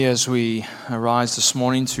As we arise this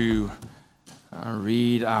morning to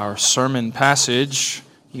read our sermon passage,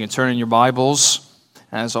 you can turn in your Bibles.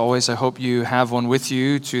 As always, I hope you have one with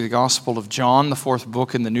you to the Gospel of John, the fourth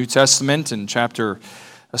book in the New Testament, and chapter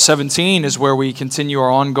 17 is where we continue our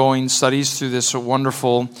ongoing studies through this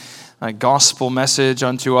wonderful gospel message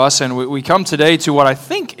unto us. And we come today to what I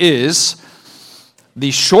think is the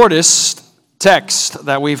shortest text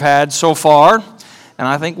that we've had so far. And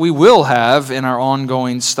I think we will have in our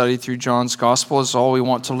ongoing study through John's Gospel. Is all we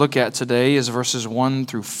want to look at today is verses 1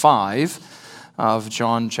 through 5 of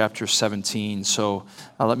John chapter 17. So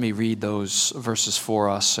let me read those verses for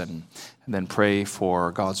us and then pray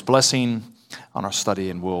for God's blessing on our study,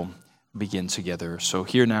 and we'll begin together. So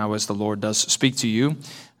hear now as the Lord does speak to you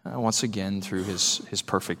once again through His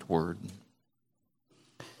perfect word.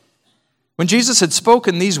 When Jesus had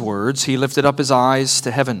spoken these words, He lifted up His eyes to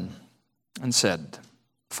heaven and said,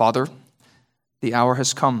 Father, the hour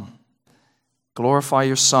has come. Glorify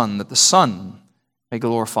your Son, that the Son may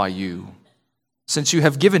glorify you, since you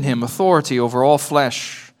have given Him authority over all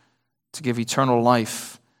flesh to give eternal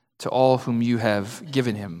life to all whom you have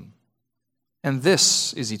given Him. And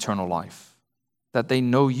this is eternal life, that they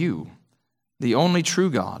know you, the only true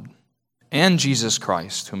God, and Jesus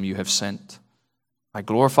Christ, whom you have sent. I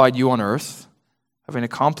glorified you on earth, having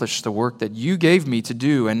accomplished the work that you gave me to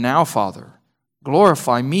do, and now, Father,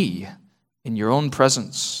 glorify me in your own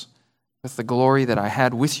presence with the glory that I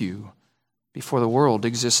had with you before the world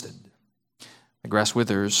existed. The grass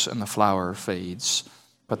withers and the flower fades,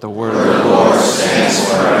 but the word of the Lord stands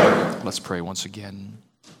forever. Let's pray once again.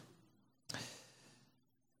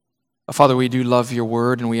 Father, we do love your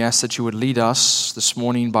word, and we ask that you would lead us this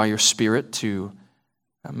morning by your Spirit to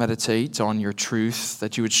meditate on your truth,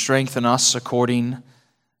 that you would strengthen us according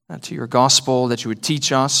to your gospel, that you would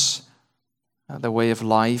teach us the way of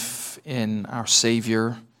life in our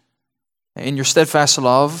Savior. In your steadfast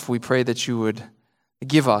love, we pray that you would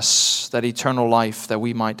give us that eternal life, that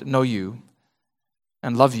we might know you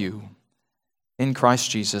and love you. In Christ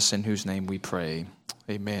Jesus, in whose name we pray.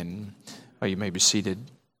 Amen. You may be seated.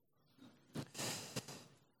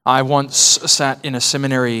 I once sat in a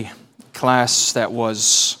seminary class that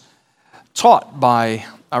was taught by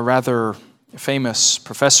a rather famous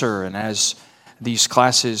professor, and as these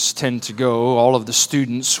classes tend to go, all of the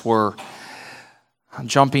students were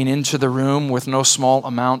jumping into the room with no small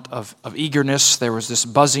amount of eagerness. There was this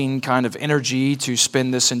buzzing kind of energy to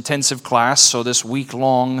spend this intensive class, so this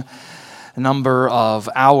week-long number of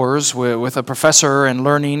hours with a professor and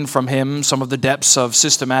learning from him some of the depths of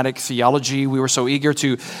systematic theology. We were so eager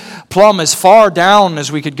to plumb as far down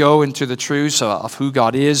as we could go into the truths of who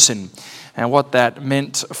God is and what that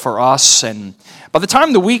meant for us. And by the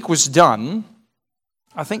time the week was done,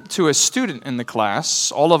 I think to a student in the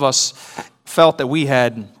class, all of us felt that we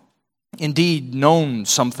had indeed known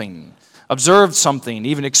something, observed something,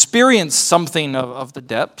 even experienced something of the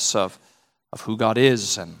depths of who God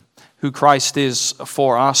is and who Christ is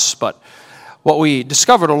for us. But what we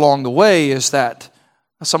discovered along the way is that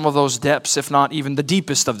some of those depths, if not even the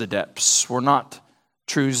deepest of the depths, were not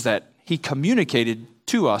truths that He communicated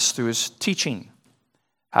to us through His teaching.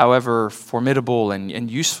 However formidable and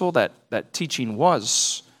useful that teaching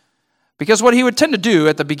was. Because what he would tend to do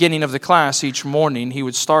at the beginning of the class each morning, he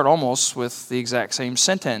would start almost with the exact same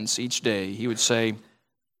sentence each day. He would say,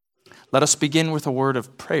 let us begin with a word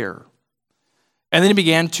of prayer. And then he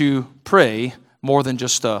began to pray more than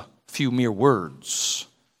just a few mere words.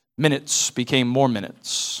 Minutes became more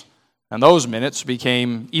minutes. And those minutes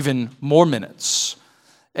became even more minutes.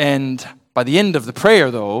 And by the end of the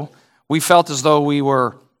prayer, though, we felt as though we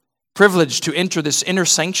were privileged to enter this inner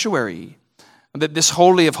sanctuary, that this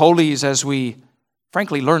Holy of Holies, as we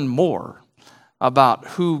frankly learn more about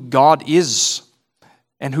who God is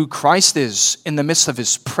and who Christ is in the midst of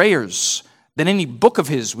His prayers than any book of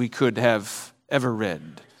His we could have ever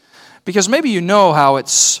read. Because maybe you know how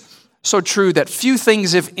it's so true that few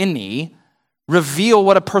things, if any, reveal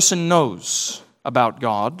what a person knows about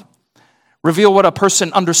God, reveal what a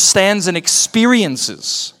person understands and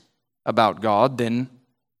experiences about God than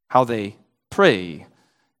how they pray.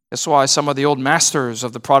 That's why some of the old masters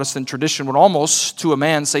of the Protestant tradition would almost, to a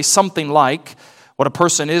man, say something like, what a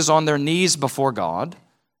person is on their knees before God,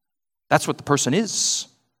 that's what the person is,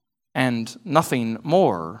 and nothing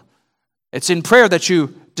more. It's in prayer that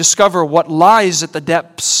you discover what lies at the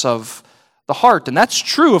depths of the heart. And that's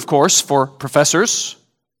true, of course, for professors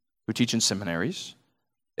who teach in seminaries.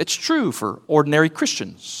 It's true for ordinary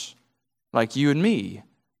Christians like you and me.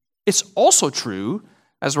 It's also true,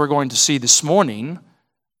 as we're going to see this morning,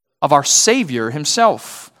 of our Savior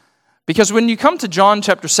Himself. Because when you come to John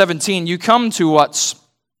chapter 17, you come to what's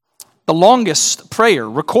the longest prayer,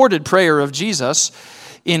 recorded prayer of Jesus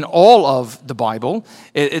in all of the Bible.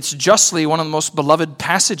 It's justly one of the most beloved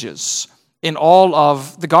passages in all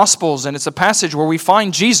of the Gospels, and it's a passage where we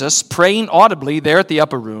find Jesus praying audibly there at the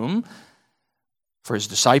upper room for his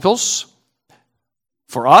disciples,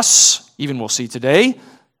 for us, even we'll see today,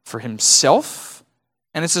 for himself,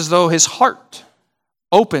 and it's as though his heart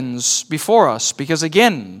opens before us, because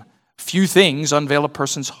again, few things unveil a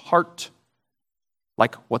person's heart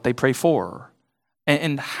like what they pray for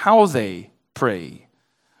and how they pray.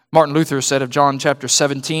 Martin Luther said of John chapter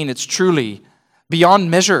 17, it's truly beyond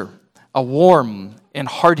measure a warm and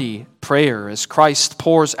hearty prayer as Christ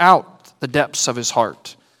pours out the depths of his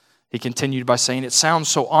heart. He continued by saying, it sounds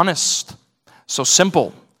so honest, so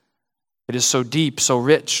simple. It is so deep, so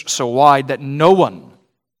rich, so wide that no one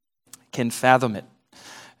can fathom it.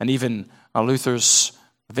 And even Luther's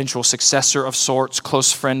eventual successor of sorts,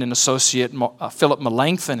 close friend and associate, Philip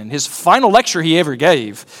Melanchthon, in his final lecture he ever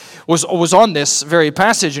gave, was on this very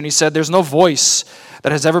passage, and he said, there's no voice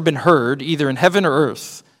that has ever been heard, either in heaven or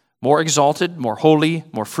earth, more exalted, more holy,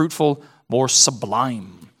 more fruitful, more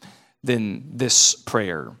sublime than this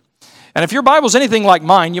prayer. And if your Bible's anything like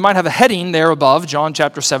mine, you might have a heading there above, John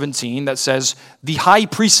chapter 17, that says, the high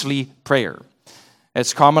priestly prayer.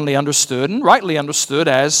 It's commonly understood, and rightly understood,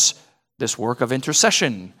 as this work of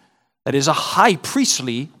intercession. That is a high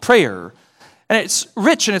priestly prayer. And it's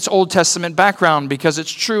rich in its Old Testament background, because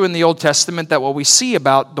it's true in the Old Testament that what we see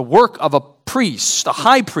about the work of a priest, a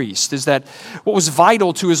high priest, is that what was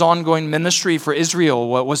vital to his ongoing ministry for Israel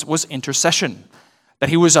was intercession. That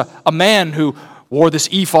he was a man who wore this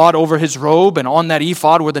ephod over his robe, and on that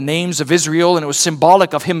ephod were the names of Israel, and it was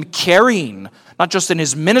symbolic of him carrying, not just in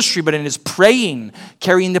his ministry, but in his praying,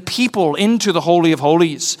 carrying the people into the Holy of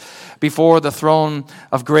Holies before the throne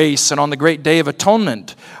of grace and on the great day of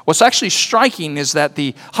atonement. What's actually striking is that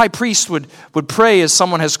the high priest would pray, as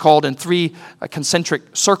someone has called, in three concentric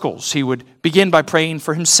circles. He would begin by praying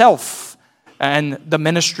for himself and the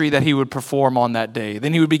ministry that he would perform on that day.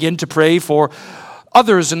 Then he would begin to pray for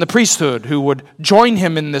others in the priesthood who would join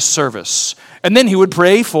him in this service. And then he would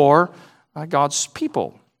pray for God's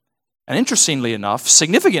people. And interestingly enough,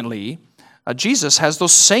 significantly, Jesus has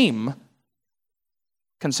those same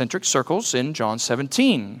concentric circles in John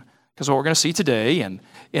 17. Because what we're going to see today and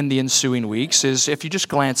in the ensuing weeks is, if you just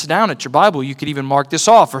glance down at your Bible, you could even mark this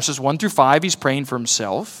off. Verses 1 through 5, he's praying for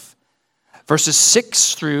himself. Verses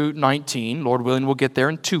 6 through 19, Lord willing, we'll get there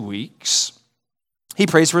in 2 weeks. He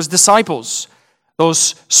prays for his disciples,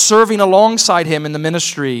 those serving alongside him in the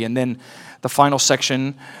ministry. And then the final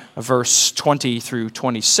section, verse 20 through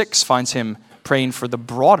 26, finds him praying for the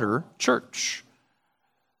broader church.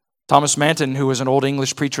 Thomas Manton, who was an old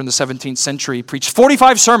English preacher in the 17th century, preached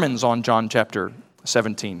 45 sermons on John chapter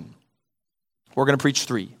 17. We're going to preach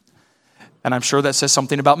 3. And I'm sure that says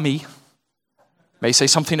something about me. May say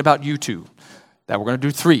something about you too, that we're going to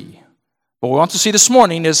do 3. What we want to see this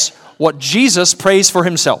morning is what Jesus prays for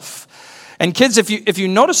himself. And kids, if you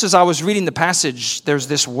notice as I was reading the passage, there's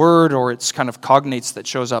this word, or it's kind of cognates that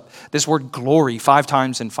shows up, this word glory 5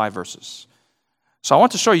 times in 5 verses. So I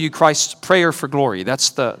want to show you Christ's prayer for glory. That's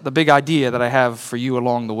the big idea that I have for you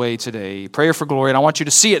along the way today. Prayer for glory, and I want you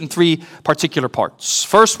to see it in 3 particular parts.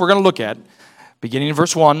 First, we're going to look at, beginning in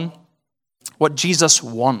verse 1, what Jesus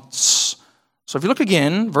wants. So if you look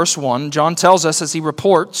again, verse 1, John tells us as he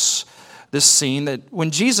reports this scene that when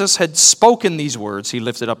Jesus had spoken these words, he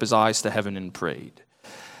lifted up his eyes to heaven and prayed.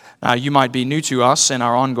 Now, you might be new to us in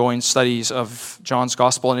our ongoing studies of John's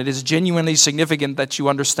gospel, and it is genuinely significant that you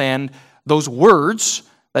understand those words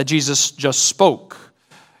that Jesus just spoke.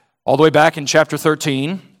 All the way back in chapter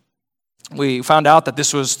 13, we found out that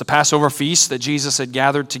this was the Passover feast that Jesus had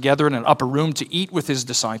gathered together in an upper room to eat with his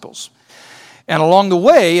disciples. And along the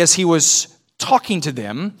way, as he was talking to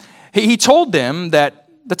them, he told them that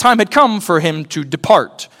the time had come for him to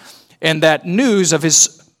depart, and that news of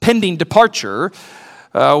his pending departure,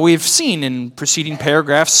 we've seen in preceding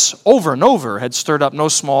paragraphs over and over, had stirred up no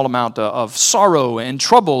small amount of sorrow and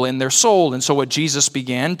trouble in their soul. And so what Jesus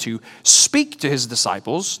began to speak to his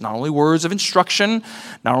disciples, not only words of instruction,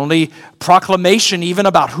 not only proclamation even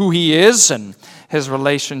about who he is and his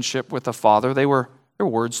relationship with the Father, they were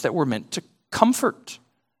words that were meant to comfort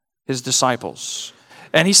his disciples.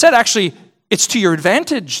 And he said, actually, it's to your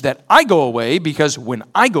advantage that I go away, because when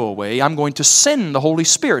I go away, I'm going to send the Holy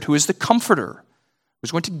Spirit, who is the Comforter,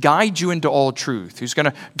 who's going to guide you into all truth, who's going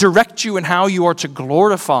to direct you in how you are to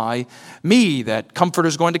glorify me. That Comforter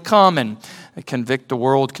is going to come and convict the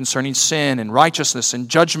world concerning sin and righteousness and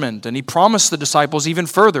judgment. And he promised the disciples even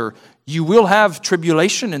further, you will have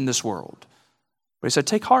tribulation in this world. But he said,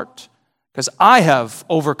 take heart. because I have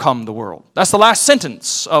overcome the world. That's the last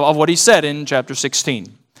sentence of what he said in chapter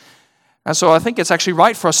 16. And so I think it's actually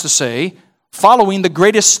right for us to say, following the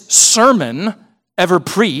greatest sermon ever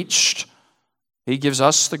preached, he gives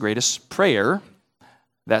us the greatest prayer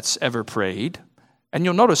that's ever prayed. And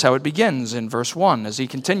you'll notice how it begins in verse 1 as he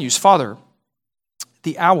continues, Father,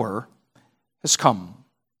 the hour has come.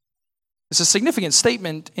 It's a significant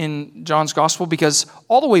statement in John's gospel because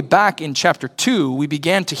all the way back in chapter 2, we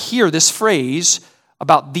began to hear this phrase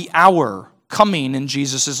about the hour coming in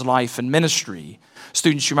Jesus' life and ministry.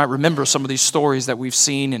 Students, you might remember some of these stories that we've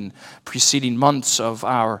seen in preceding months of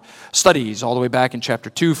our studies, all the way back in chapter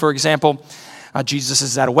 2, for example. Jesus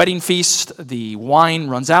is at a wedding feast, the wine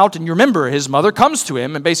runs out, and you remember his mother comes to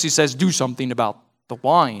him and basically says, do something about the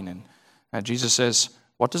wine. And Jesus says,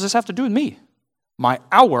 what does this have to do with me? My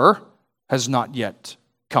hour has not yet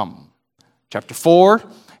come. Chapter 4,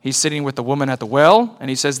 he's sitting with the woman at the well, and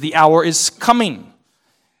he says, the hour is coming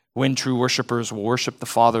when true worshipers will worship the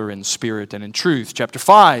Father in spirit and in truth. Chapter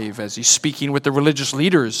 5, as he's speaking with the religious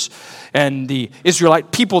leaders and the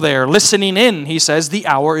Israelite people there listening in, he says, the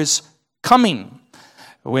hour is coming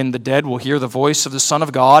when the dead will hear the voice of the Son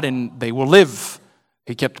of God and they will live.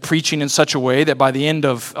 He kept preaching in such a way that by the end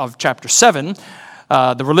of chapter 7,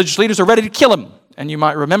 the religious leaders are ready to kill him. And you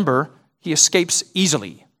might remember, he escapes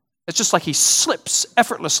easily. It's just like he slips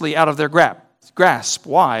effortlessly out of their grasp.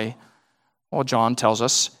 Why? Well, John tells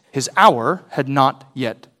us his hour had not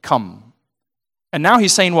yet come. And now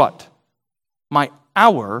he's saying what? My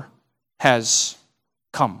hour has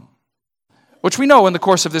come. Which we know in the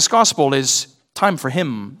course of this gospel is time for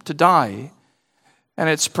him to die. And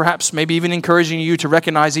it's perhaps maybe even encouraging you to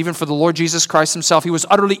recognize, even for the Lord Jesus Christ himself, he was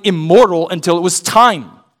utterly immortal until it was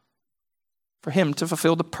time for him to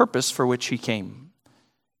fulfill the purpose for which he came.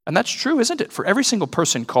 And that's true, isn't it? For every single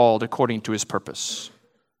person called according to his purpose.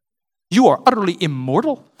 You are utterly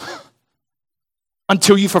immortal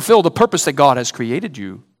until you fulfill the purpose that God has created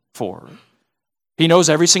you for. He knows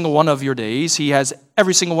every single one of your days. He has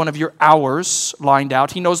every single one of your hours lined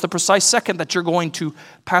out. He knows the precise second that you're going to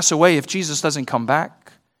pass away if Jesus doesn't come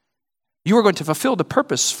back. You are going to fulfill the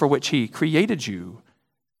purpose for which he created you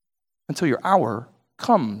until your hour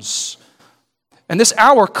comes. And this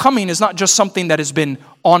hour coming is not just something that has been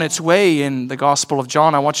on its way in the Gospel of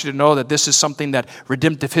John. I want you to know that this is something that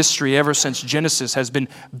redemptive history ever since Genesis has been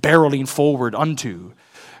barreling forward unto.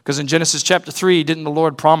 Because in Genesis chapter 3, didn't the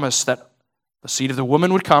Lord promise that the seed of the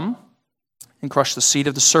woman would come and crush the seed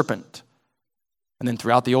of the serpent? And then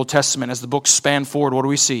throughout the Old Testament, as the books span forward, what do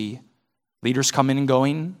we see? Leaders coming and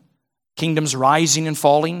going, kingdoms rising and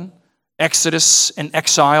falling, exodus and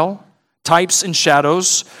exile, types and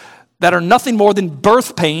shadows that are nothing more than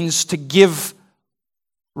birth pains to give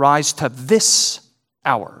rise to this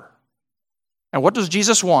hour. And what does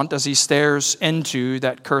Jesus want as he stares into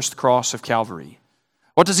that cursed cross of Calvary?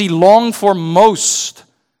 What does he long for most?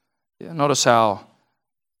 Notice how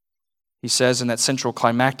he says in that central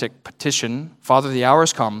climactic petition, Father, the hour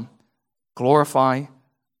has come, glorify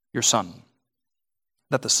your Son,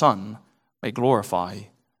 that the Son may glorify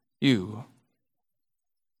you.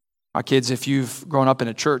 Our kids, if you've grown up in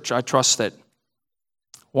a church, I trust that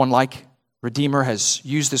one like Redeemer has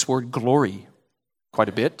used this word glory quite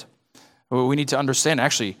a bit. We need to understand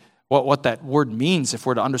actually what that word means if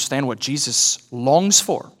we're to understand what Jesus longs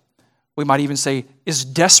for. We might even say is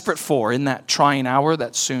desperate for in that trying hour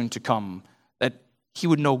that's soon to come, that he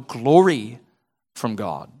would know glory from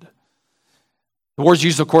God. The word's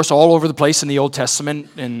used, of course, all over the place in the Old Testament.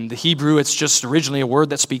 In the Hebrew, it's just originally a word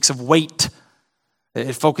that speaks of weight.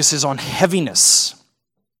 It focuses on heaviness.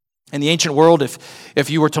 In the ancient world, if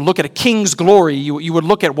you were to look at a king's glory, you would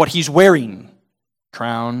look at what he's wearing.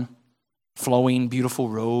 Crown, flowing, beautiful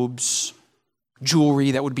robes,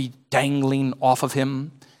 jewelry that would be dangling off of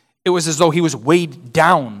him. It was as though he was weighed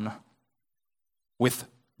down with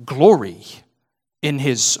glory in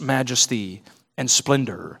his majesty and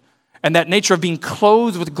splendor. And that nature of being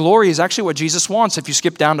clothed with glory is actually what Jesus wants. If you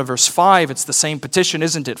skip down to verse 5, it's the same petition,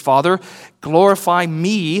 isn't it? Father, glorify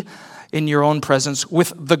me in your own presence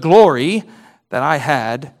with the glory that I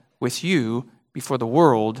had with you before the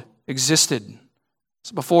world existed.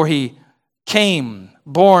 So before he came,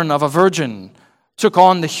 born of a virgin, took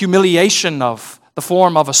on the humiliation of the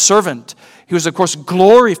form of a servant, he was, of course,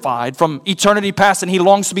 glorified from eternity past, and he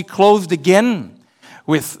longs to be clothed again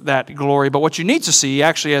with that glory. But what you need to see,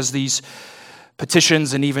 actually, as these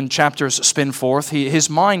petitions and even chapters spin forth, his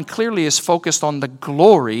mind clearly is focused on the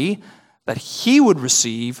glory that he would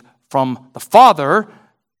receive from the Father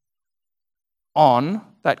on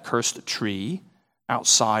that cursed tree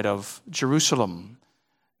outside of Jerusalem.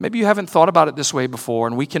 Maybe you haven't thought about it this way before,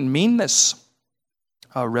 and we can mean this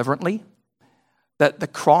reverently, that the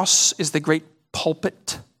cross is the great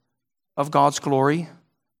pulpit of God's glory,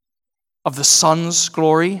 of the Son's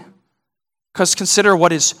glory. Because consider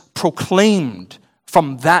what is proclaimed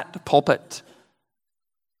from that pulpit.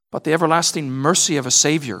 But the everlasting mercy of a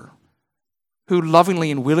Savior who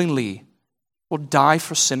lovingly and willingly will die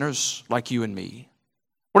for sinners like you and me.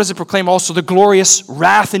 What does it proclaim also? The glorious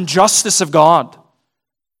wrath and justice of God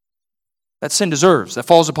that sin deserves, that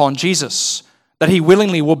falls upon Jesus, that he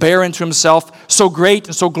willingly will bear into himself. So great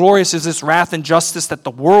and so glorious is this wrath and justice that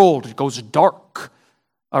the world goes dark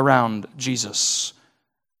around Jesus.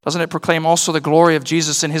 Doesn't it proclaim also the glory of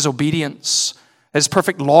Jesus in his obedience, his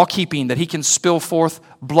perfect law keeping, that he can spill forth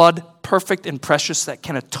blood perfect and precious that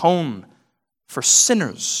can atone for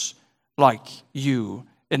sinners like you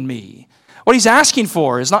and me? What he's asking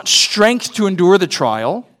for is not strength to endure the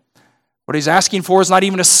trial. What he's asking for is not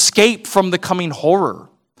even escape from the coming horror.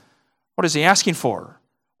 What is he asking for?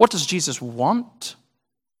 What does Jesus want?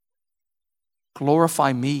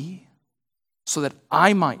 Glorify me so that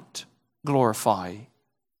I might glorify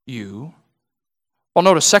you. Well,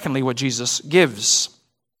 notice secondly what Jesus gives.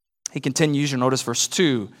 He continues, you notice verse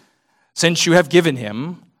 2. Since you have given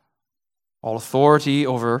him all authority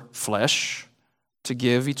over flesh to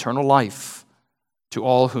give eternal life to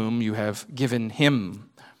all whom you have given him.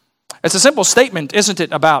 It's a simple statement, isn't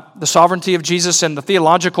it, about the sovereignty of Jesus and the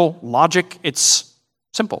theological logic? It's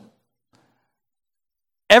simple.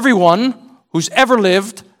 Everyone who's ever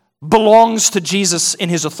lived belongs to Jesus in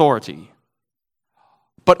his authority.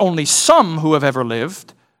 But only some who have ever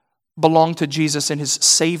lived belong to Jesus in his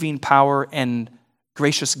saving power and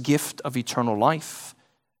gracious gift of eternal life.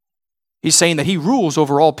 He's saying that he rules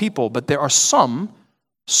over all people, but there are some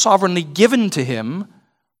sovereignly given to him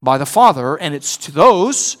by the Father, and it's to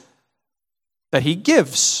those that he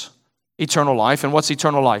gives eternal life. And what's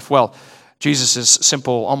eternal life? Well, Jesus'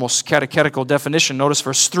 simple, almost catechetical definition. Notice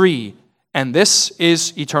verse 3. And this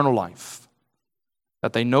is eternal life,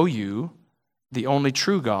 that they know you, the only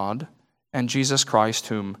true God, and Jesus Christ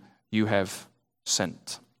whom you have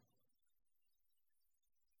sent.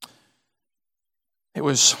 It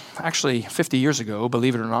was actually 50 years ago,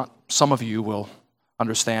 believe it or not. Some of you will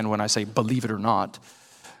understand when I say believe it or not,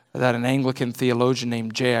 that an Anglican theologian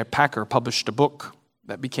named J.I. Packer published a book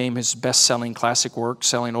that became his best-selling classic work,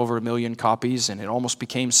 selling over 1 million copies, and it almost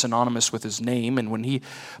became synonymous with his name. And when he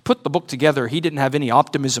put the book together, he didn't have any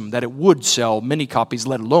optimism that it would sell many copies,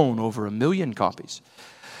 let alone over 1 million copies.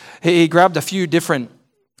 He grabbed a few different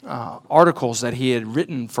articles that he had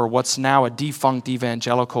written for what's now a defunct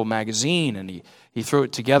evangelical magazine, and he threw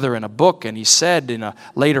it together in a book, and he said in a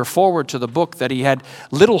later foreword to the book that he had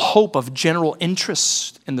little hope of general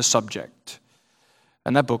interest in the subject.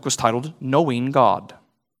 And that book was titled Knowing God.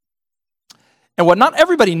 And what not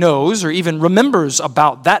everybody knows or even remembers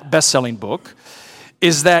about that best-selling book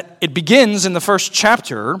is that it begins in the first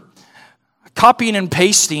chapter copying and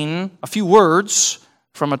pasting a few words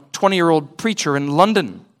from a 20-year-old preacher in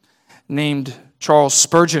London named Charles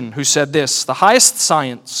Spurgeon, who said this: "The highest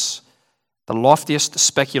science, the loftiest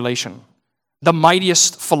speculation, the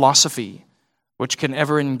mightiest philosophy which can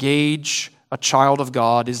ever engage a child of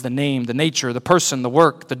God is the name, the nature, the person, the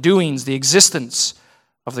work, the doings, the existence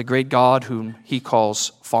of the great God whom he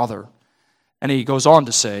calls Father." And he goes on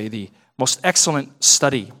to say, the most excellent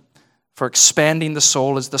study for expanding the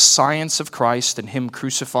soul is the science of Christ and him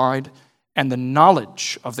crucified, and the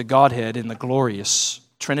knowledge of the Godhead in the glorious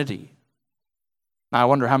Trinity. Now, I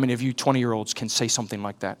wonder how many of you 20-year-olds can say something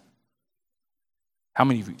like that? How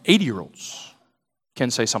many of you 80-year-olds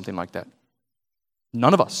can say something like that?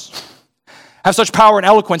 None of us have such power and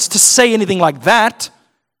eloquence to say anything like that.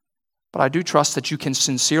 But I do trust that you can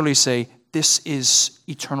sincerely say, this is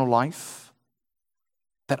eternal life,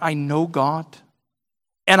 that I know God,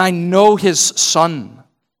 and I know his Son,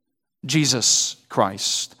 Jesus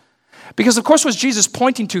Christ. Because, of course, what Jesus is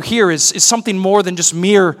pointing to here is something more than just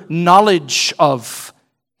mere knowledge of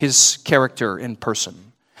his character in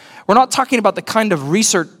person. We're not talking about the kind of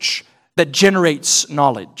research that generates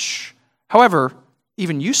knowledge. However,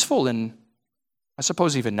 even useful and I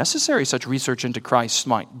suppose even necessary such research into Christ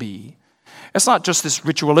might be. It's not just this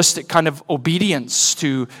ritualistic kind of obedience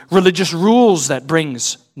to religious rules that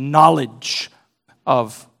brings knowledge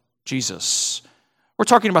of Jesus. We're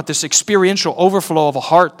talking about this experiential overflow of a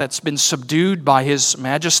heart that's been subdued by his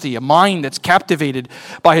majesty, a mind that's captivated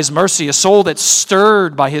by his mercy, a soul that's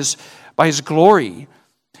stirred by his glory.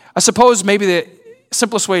 I suppose maybe the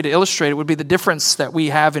simplest way to illustrate it would be the difference that we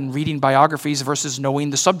have in reading biographies versus knowing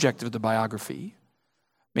the subject of the biography.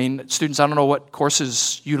 I mean, students, I don't know what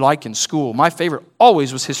courses you like in school. My favorite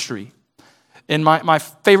always was history. And my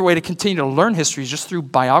favorite way to continue to learn history is just through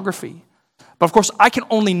biography. But of course, I can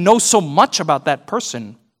only know so much about that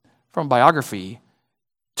person from biography.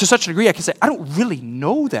 To such a degree, I can say, I don't really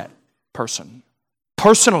know that person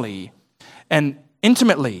personally and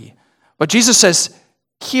intimately. But Jesus says,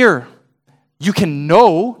 here, you can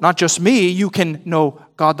know, not just me, you can know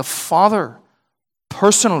God the Father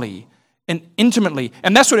personally and intimately.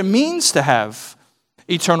 And that's what it means to have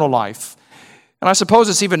eternal life. And I suppose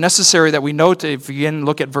it's even necessary that we note, if we again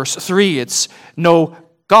look at verse 3, it's know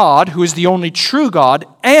God, who is the only true God,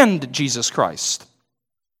 and Jesus Christ.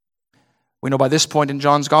 We know by this point in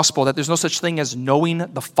John's Gospel that there's no such thing as knowing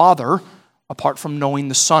the Father apart from knowing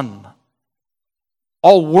the Son.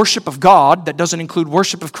 All worship of God that doesn't include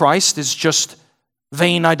worship of Christ is just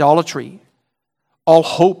vain idolatry. All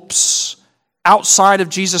hopes outside of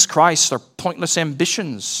Jesus Christ are pointless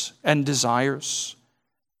ambitions and desires.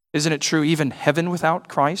 Isn't it true, even heaven without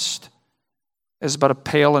Christ is but a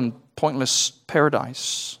pale and pointless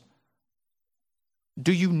paradise?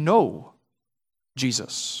 Do you know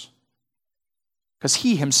Jesus? Because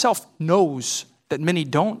he himself knows that many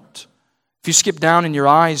don't. If you skip down in your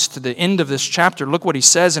eyes to the end of this chapter, look what he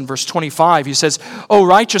says in verse 25. He says, "O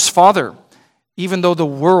righteous Father, even though the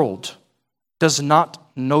world does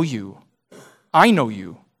not know you, I know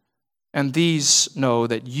you, and these know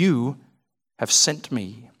that you have sent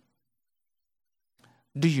me."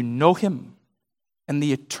 Do you know him and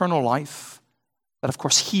the eternal life that, of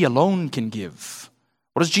course, he alone can give?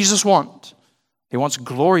 What does Jesus want? He wants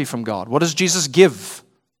glory from God. What does Jesus give?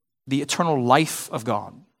 The eternal life of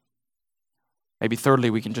God. Maybe thirdly,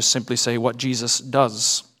 we can just simply say what Jesus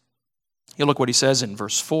does. You look what he says in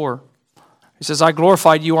verse 4. He says, "I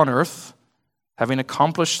glorified you on earth, having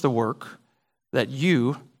accomplished the work that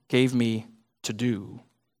you gave me to do."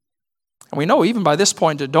 And we know even by this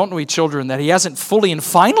point, don't we, children, that he hasn't fully and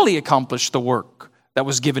finally accomplished the work that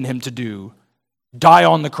was given him to do, die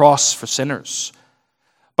on the cross for sinners.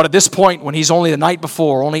 But at this point, when he's only the night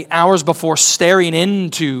before, only hours before, staring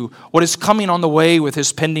into what is coming on the way with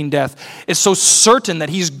his pending death, it's so certain that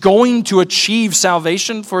he's going to achieve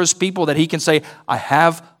salvation for his people that he can say, "I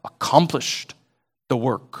have accomplished the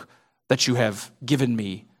work that you have given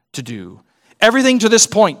me to do." Everything to this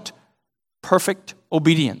point, perfect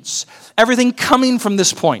obedience. Everything coming from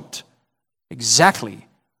this point, exactly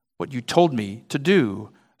what you told me to do.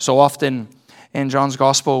 So often in John's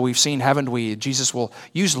Gospel, we've seen, haven't we, Jesus will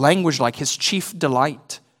use language like his chief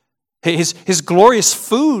delight. His glorious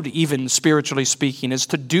food, even spiritually speaking, is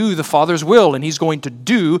to do the Father's will, and he's going to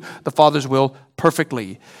do the Father's will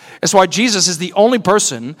perfectly. That's why Jesus is the only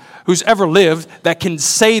person who's ever lived that can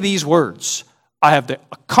say these words, "I have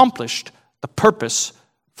accomplished the purpose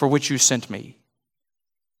for which you sent me."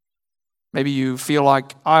 Maybe you feel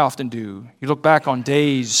like I often do. You look back on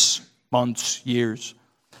days, months, years,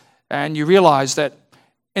 and you realize that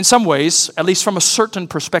in some ways, at least from a certain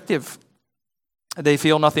perspective, they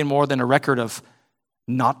feel nothing more than a record of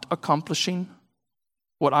not accomplishing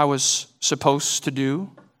what I was supposed to do.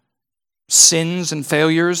 Sins and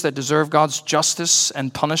failures that deserve God's justice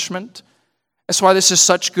and punishment. That's why this is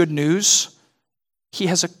such good news. He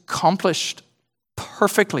has accomplished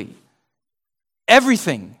perfectly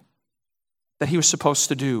everything that he was supposed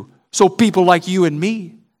to do. So people like you and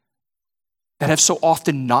me that have so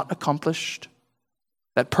often not accomplished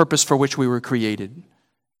that purpose for which we were created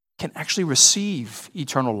can actually receive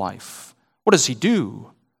eternal life. What does he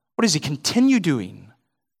do? What does he continue doing?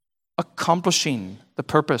 Accomplishing the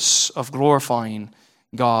purpose of glorifying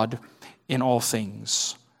God in all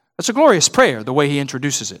things. It's a glorious prayer, the way he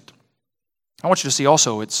introduces it. I want you to see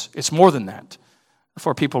also it's more than that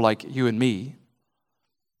for people like you and me.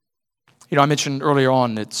 You know, I mentioned earlier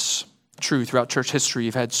on, it's true throughout church history,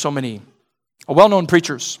 you've had so many well-known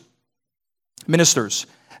preachers, ministers,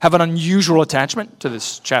 have an unusual attachment to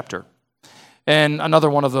this chapter. And another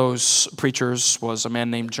one of those preachers was a man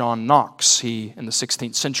named John Knox. He, in the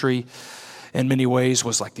 16th century, in many ways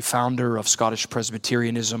was like the founder of Scottish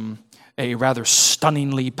Presbyterianism, a rather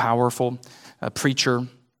stunningly powerful preacher.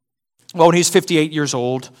 Well, when he's 58 years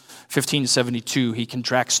old, 1572, he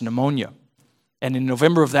contracts pneumonia. And in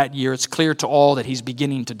November of that year, it's clear to all that he's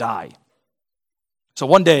beginning to die. So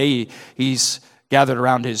one day, he's gathered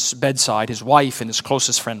around his bedside, his wife and his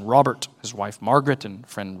closest friend Robert, his wife Margaret and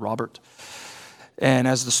friend Robert. And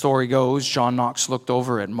as the story goes, John Knox looked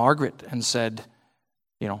over at Margaret and said,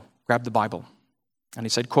 grab the Bible. And he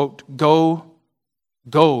said, quote, go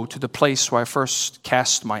to the place where I first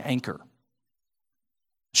cast my anchor.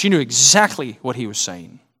 She knew exactly what he was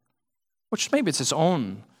saying, which maybe it's its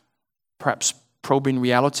own, perhaps, probing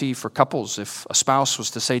reality for couples. If a spouse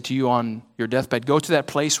was to say to you on your deathbed, go to that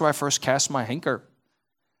place where I first cast my anchor,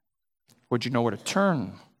 would you know where to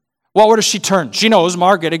turn? Well, where does she turn? She knows,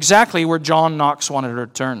 Margaret, exactly where John Knox wanted her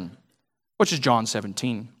to turn, which is John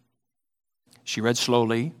 17. She read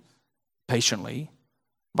slowly, patiently,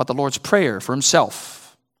 about the Lord's Prayer for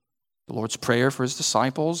himself, the Lord's Prayer for his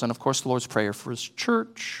disciples, and of course the Lord's Prayer for his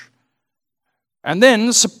church. And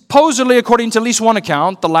then, supposedly, according to at least one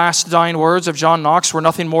account, the last dying words of John Knox were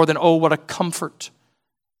nothing more than, oh, what a comfort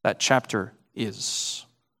that chapter is.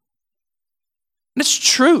 And it's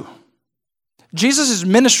true. Jesus'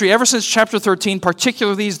 ministry, ever since chapter 13,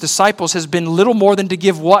 particularly his disciples, has been little more than to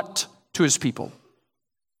give what to his people?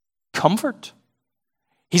 Comfort.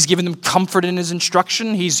 He's given them comfort in his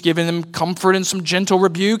instruction. He's given them comfort in some gentle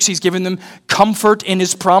rebukes. He's given them comfort in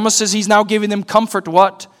his promises. He's now giving them comfort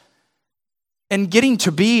what? And getting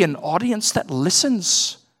to be an audience that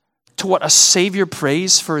listens to what a Savior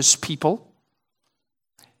prays for his people.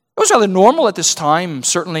 It was rather normal at this time,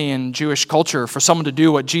 certainly in Jewish culture, for someone to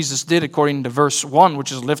do what Jesus did according to verse 1,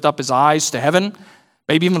 which is lift up his eyes to heaven,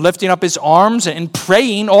 maybe even lifting up his arms and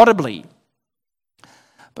praying audibly.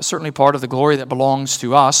 But certainly part of the glory that belongs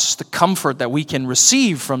to us, the comfort that we can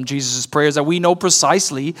receive from Jesus' prayers, that we know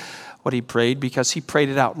precisely what he prayed because he prayed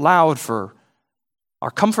it out loud for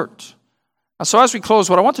our comfort. And so as we close,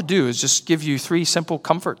 what I want to do is just give you 3 simple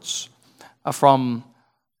comforts from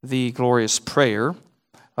the glorious prayer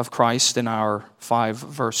of Christ in our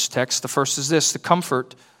 5-verse text. The first is this, the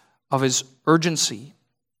comfort of his urgency.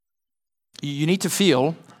 You need to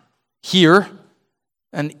feel, hear,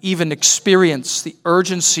 and even experience the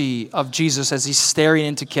urgency of Jesus as he's staring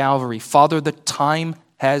into Calvary. Father, the time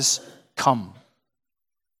has come.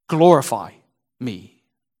 Glorify me.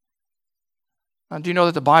 Now, do you know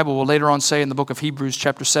that the Bible will later on say in the book of Hebrews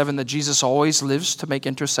chapter 7 that Jesus always lives to make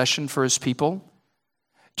intercession for his people?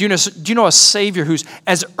 Do you know a Savior who's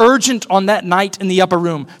as urgent on that night in the upper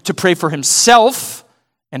room to pray for himself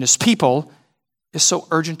and his people is so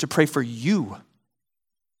urgent to pray for you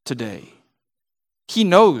today? He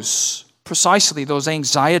knows precisely those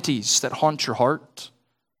anxieties that haunt your heart,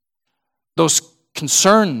 those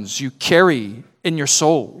concerns you carry in your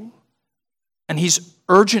soul, and he's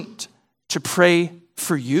urgent to pray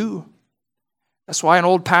for you. That's why an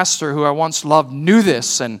old pastor who I once loved knew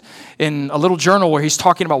this, and in a little journal where he's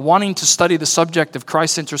talking about wanting to study the subject of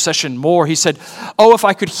Christ's intercession more, he said, oh, if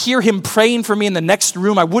I could hear him praying for me in the next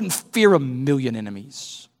room, I wouldn't fear a million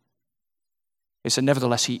enemies. He said,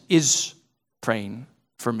 nevertheless, he is praying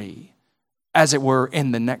for me, as it were,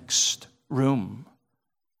 in the next room.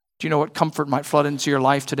 Do you know what comfort might flood into your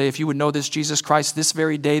life today if you would know this Jesus Christ this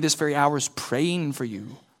very day, this very hour is praying for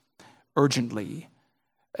you urgently?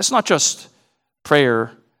 It's not just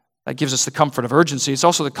prayer that gives us the comfort of urgency. It's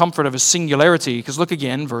also the comfort of his singularity. Because look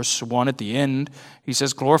again, verse 1 at the end. He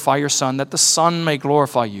says, glorify your Son, that the Son may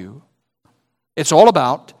glorify you. It's all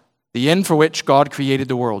about the end for which God created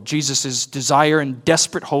the world. Jesus' desire and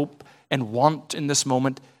desperate hope and want in this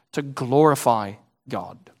moment to glorify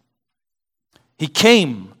God. He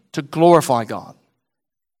came to glorify God.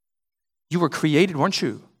 You were created, weren't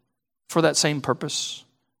you, for that same purpose,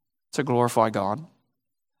 to glorify God?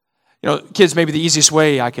 You know, kids, maybe the easiest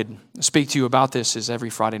way I could speak to you about this is every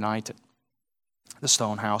Friday night at the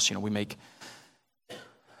Stone House. You know, we make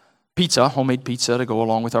pizza, homemade pizza, to go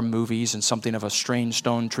along with our movies, and something of a strange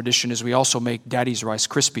Stone tradition is we also make Daddy's Rice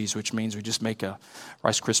Krispies, which means we just make a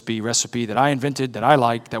Rice Krispie recipe that I invented, that I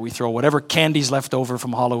like, that we throw whatever candy's left over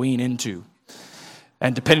from Halloween into.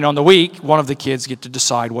 And depending on the week, one of the kids get to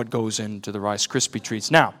decide what goes into the Rice Krispie treats.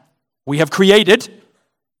 Now, we have created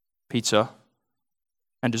pizza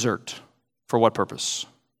and dessert. For what purpose?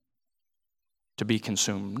 To be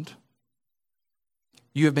consumed.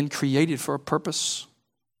 You have been created for a purpose.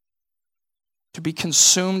 To be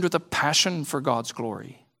consumed with a passion for God's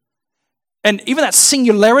glory. And even that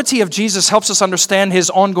singularity of Jesus helps us understand his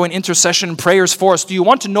ongoing intercession and prayers for us. Do you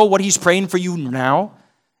want to know what he's praying for you now,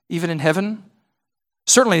 even in heaven?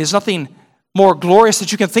 Certainly, there's nothing more glorious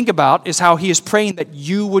that you can think about is how he is praying that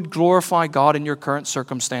you would glorify God in your current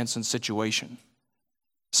circumstance and situation.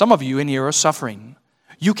 Some of you in here are suffering.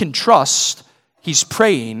 You can trust he's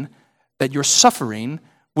praying that your suffering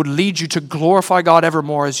would lead you to glorify God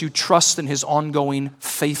evermore as you trust in his ongoing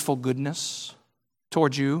faithful goodness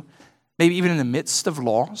toward you, maybe even in the midst of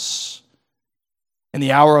loss. In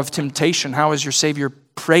the hour of temptation, how is your Savior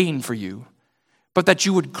praying for you? But that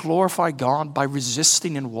you would glorify God by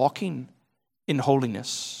resisting and walking in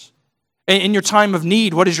holiness. In your time of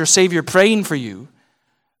need, what is your Savior praying for you?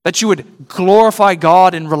 That you would glorify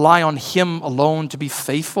God and rely on him alone to be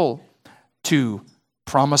faithful to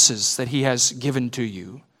promises that he has given to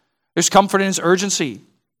you. There's comfort in his urgency,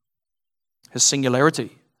 his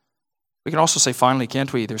singularity. We can also say, finally,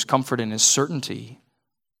 can't we? There's comfort in his certainty.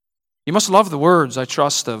 You must love the words, I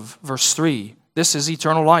trust, of verse 3. This is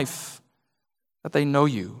eternal life, that they know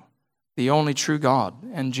you, the only true God,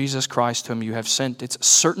 and Jesus Christ whom you have sent. It's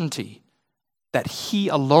certainty that he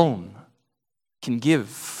alone can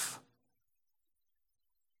give.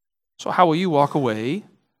 So how will you walk away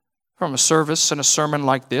from a service and a sermon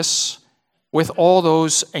like this with all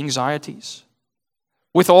those anxieties,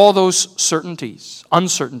 with all those certainties,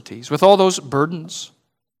 uncertainties, with all those burdens,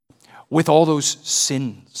 with all those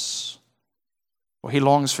sins? Well, he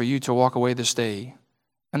longs for you to walk away this day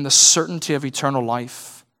in the certainty of eternal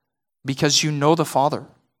life, because you know the Father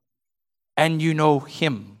and you know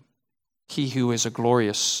him, he who is a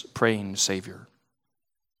glorious praying Savior.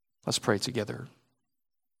 Let's pray together.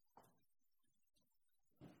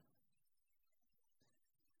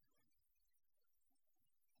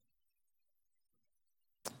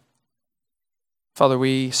 Father,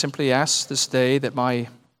 we simply ask this day that by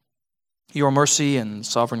your mercy and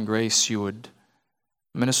sovereign grace you would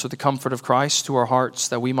minister the comfort of Christ to our hearts,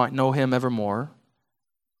 that we might know him evermore,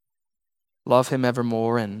 love him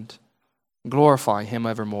evermore, and glorify him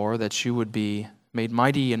evermore, that you would be made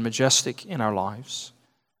mighty and majestic in our lives.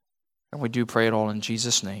 And we do pray it all in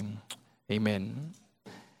Jesus' name. Amen.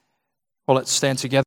 Well, let's stand together.